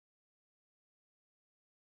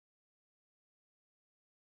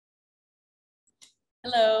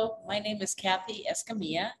Hello, my name is Kathy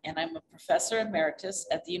Escamilla, and I'm a professor emeritus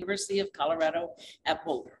at the University of Colorado at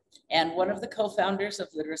Boulder, and one of the co-founders of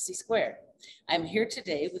Literacy Squared. I'm here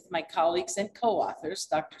today with my colleagues and co-authors,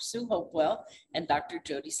 Dr. Sue Hopewell and Dr.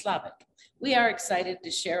 Jody Slavic. We are excited to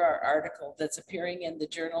share our article that's appearing in the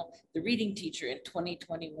journal The Reading Teacher in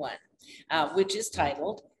 2021, which is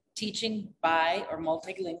titled Teaching Bi or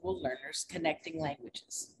Multilingual Learners Connecting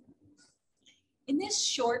Languages. In this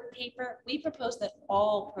short paper, we propose that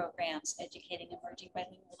all programs educating emerging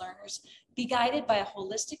bilingual learners be guided by a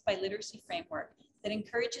holistic biliteracy framework that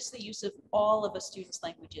encourages the use of all of a student's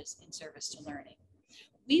languages in service to learning.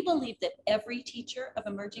 We believe that every teacher of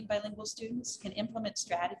emerging bilingual students can implement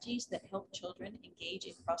strategies that help children engage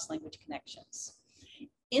in cross-language connections.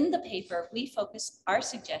 In the paper, we focus our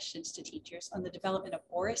suggestions to teachers on the development of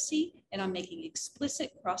oracy and on making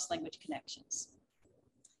explicit cross-language connections.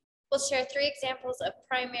 We'll share 3 examples of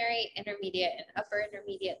primary, intermediate, and upper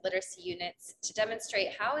intermediate literacy units to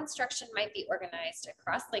demonstrate how instruction might be organized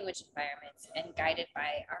across language environments and guided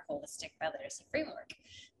by our holistic biliteracy framework.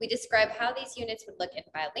 We describe how these units would look in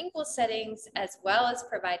bilingual settings, as well as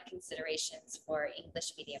provide considerations for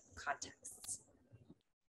English medium contexts.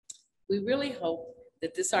 We really hope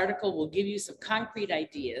that this article will give you some concrete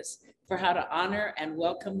ideas for how to honor and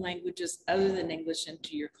welcome languages other than English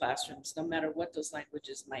into your classrooms, no matter what those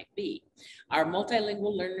languages might be. Our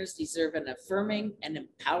multilingual learners deserve an affirming and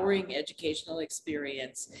empowering educational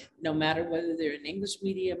experience, no matter whether they're in English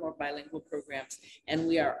medium or bilingual programs, and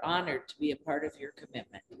we are honored to be a part of your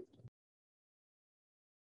commitment.